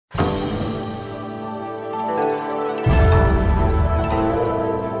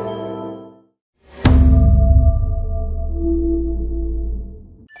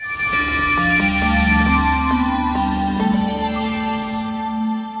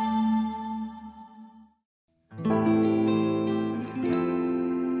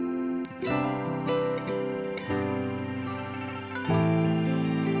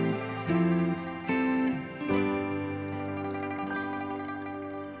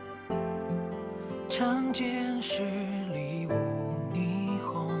长见识里无霓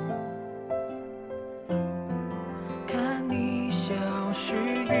虹，看你消失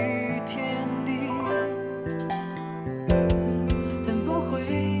于天地，但不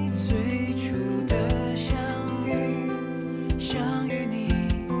会最初的相遇。相遇你，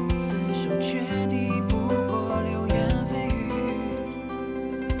厮守却敌不过流言蜚语。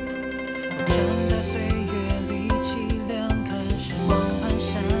站在岁月里凄凉，看时光蹒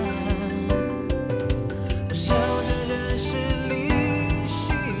跚。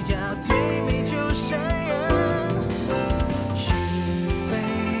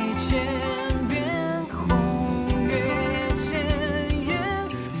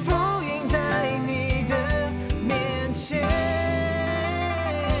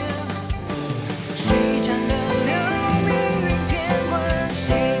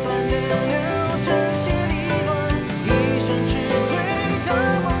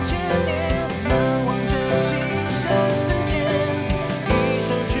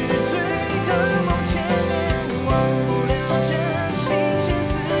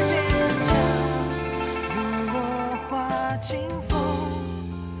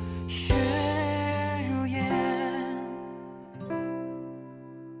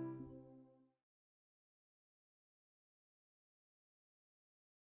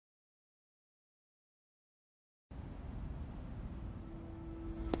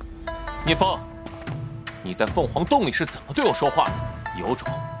 聂枫，你在凤凰洞里是怎么对我说话的？有种，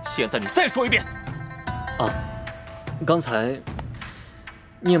现在你再说一遍！啊，刚才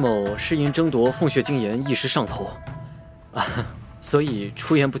聂某是因争夺凤血精岩一时上头，啊，所以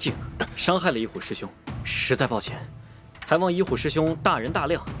出言不敬，伤害了一虎师兄，实在抱歉，还望一虎师兄大人大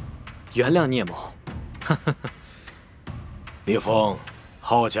量，原谅聂某。聂枫，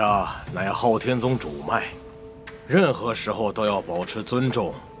浩家乃昊天宗主脉，任何时候都要保持尊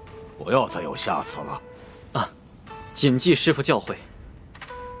重。 不要再有下次了，啊！谨记师父教诲。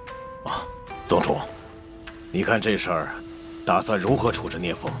啊，宗主，你看这事儿，打算如何处置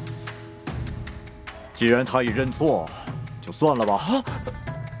聂枫？既然他已认错，就算了吧。啊、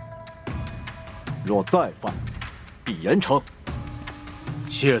若再犯，必严惩。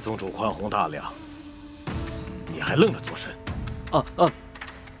谢宗主宽宏大量，你还愣着做甚？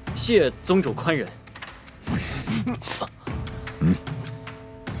谢宗主宽仁。嗯。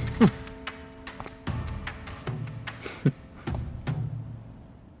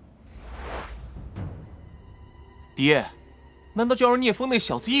 爹，难道就要让聂枫那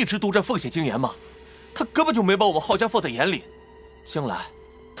小子一直独占凤血精岩吗？他根本就没把我们浩家放在眼里，将来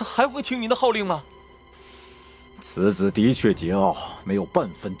他还会听您的号令吗？此子的确桀骜，没有半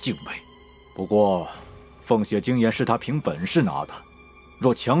分敬畏。不过，凤血精岩是他凭本事拿的，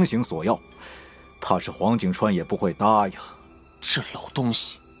若强行索要，怕是黄景川也不会答应。这老东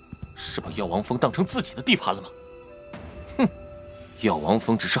西，是把药王峰当成自己的地盘了吗？哼，药王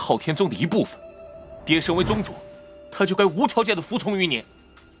峰只是昊天宗的一部分，爹身为宗主。 他就该无条件的服从于你。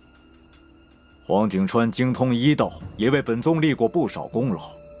黄景川精通医道，也为本宗立过不少功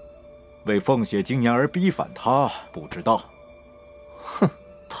劳。为凤血精岩而逼反他，不知道。哼，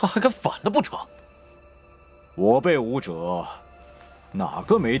他还敢反了不成？我辈武者，哪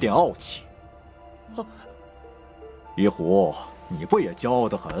个没点傲气？一虎，你不也骄傲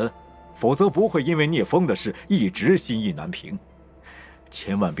得很？否则不会因为聂枫的事一直心意难平。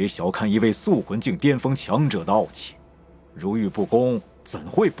千万别小看一位素魂境巅峰强者的傲气。 如遇不公，怎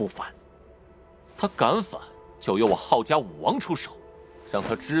会不反？他敢反，就由我浩家武王出手，让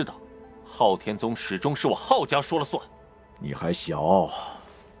他知道，昊天宗始终是我浩家说了算。你还小，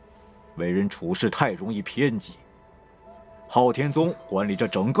为人处事太容易偏激。昊天宗管理着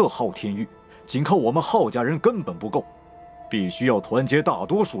整个昊天域，仅靠我们浩家人根本不够，必须要团结大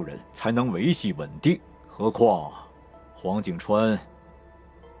多数人才能维系稳定。何况，黄景川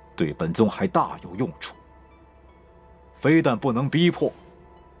对本宗还大有用处。 非但不能逼迫，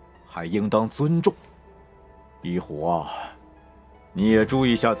还应当尊重。一虎啊，你也注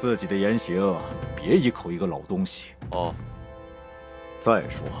意一下自己的言行，别一口一个老东西。哦。再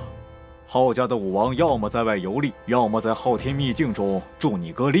说，浩家的武王要么在外游历，要么在昊天秘境中助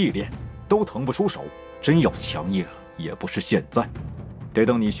你哥历练，都腾不出手。真要强硬，也不是现在，得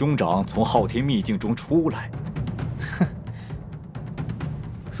等你兄长从昊天秘境中出来。哼，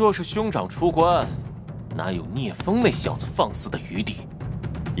若是兄长出关。 哪有聂枫那小子放肆的余地？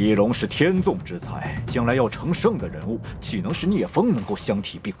翼龙是天纵之才，将来要成圣的人物，岂能是聂枫能够相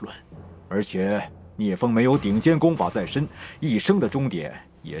提并论？而且聂枫没有顶尖功法在身，一生的终点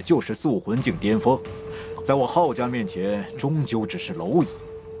也就是素魂境巅峰，在我浩家面前，终究只是蝼蚁。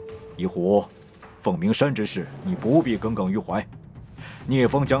一虎，凤鸣山之事，你不必耿耿于怀。聂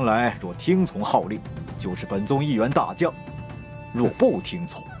枫将来若听从号令，就是本宗一员大将；若不听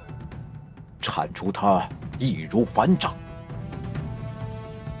从，铲除他易如反掌。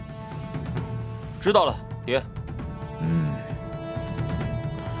知道了，爹。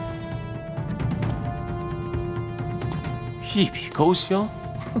一笔勾销？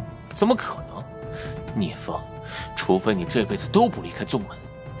哼，怎么可能？聂枫，除非你这辈子都不离开宗门，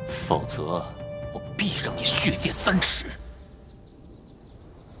否则我必让你血溅3尺。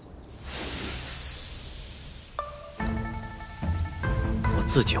我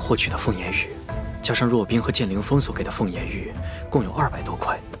自己获取的凤炎玉，加上若冰和剑灵峰所给的凤炎玉，共有200多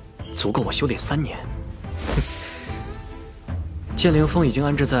块，足够我修炼3年。剑灵峰已经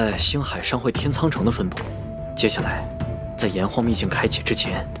安置在星海商会天苍城的分部，接下来，在炎黄秘境开启之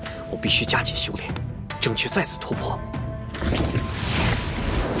前，我必须加紧修炼，争取再次突破。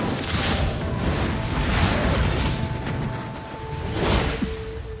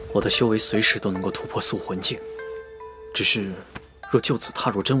我的修为随时都能够突破速魂境，只是若就此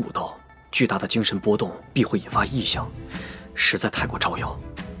踏入真武道，巨大的精神波动必会引发异象，实在太过招摇。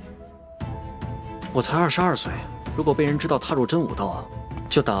我才22岁，如果被人知道踏入真武道，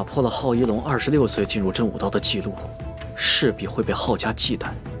就打破了浩一龙26岁进入真武道的记录，势必会被浩家忌惮。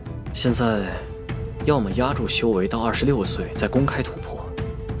现在，要么压住修为到26岁再公开突破，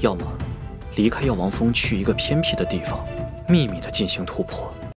要么离开药王峰去一个偏僻的地方，秘密地进行突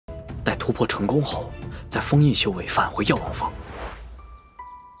破。待突破成功后，再封印修为返回药王峰。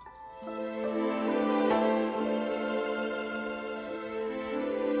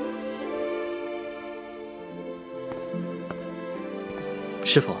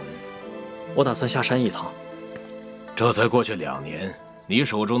师傅，我打算下山一趟。这才过去2年，你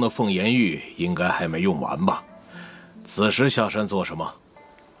手中的凤炎玉应该还没用完吧？此时下山做什么？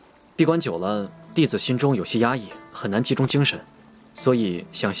闭关久了，弟子心中有些压抑，很难集中精神，所以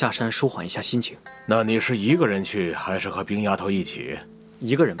想下山舒缓一下心情。那你是一个人去，还是和冰丫头一起？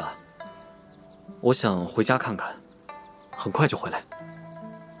一个人吧。我想回家看看，很快就回来。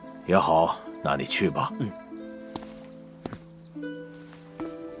也好，那你去吧。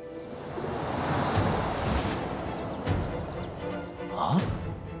啊？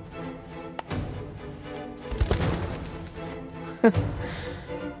哼，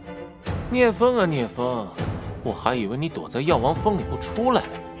聂枫啊聂枫，我还以为你躲在药王峰里不出来。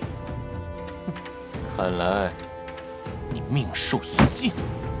哼，看来你命数已尽。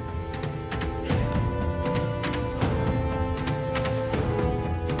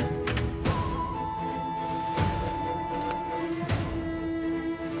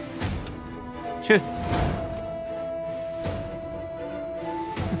去。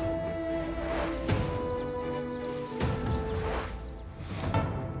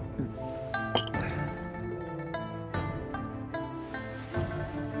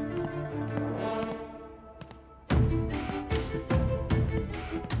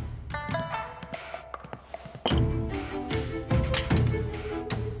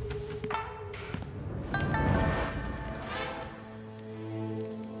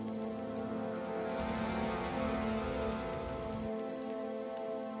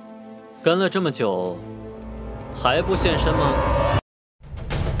跟了这么久，还不现身吗？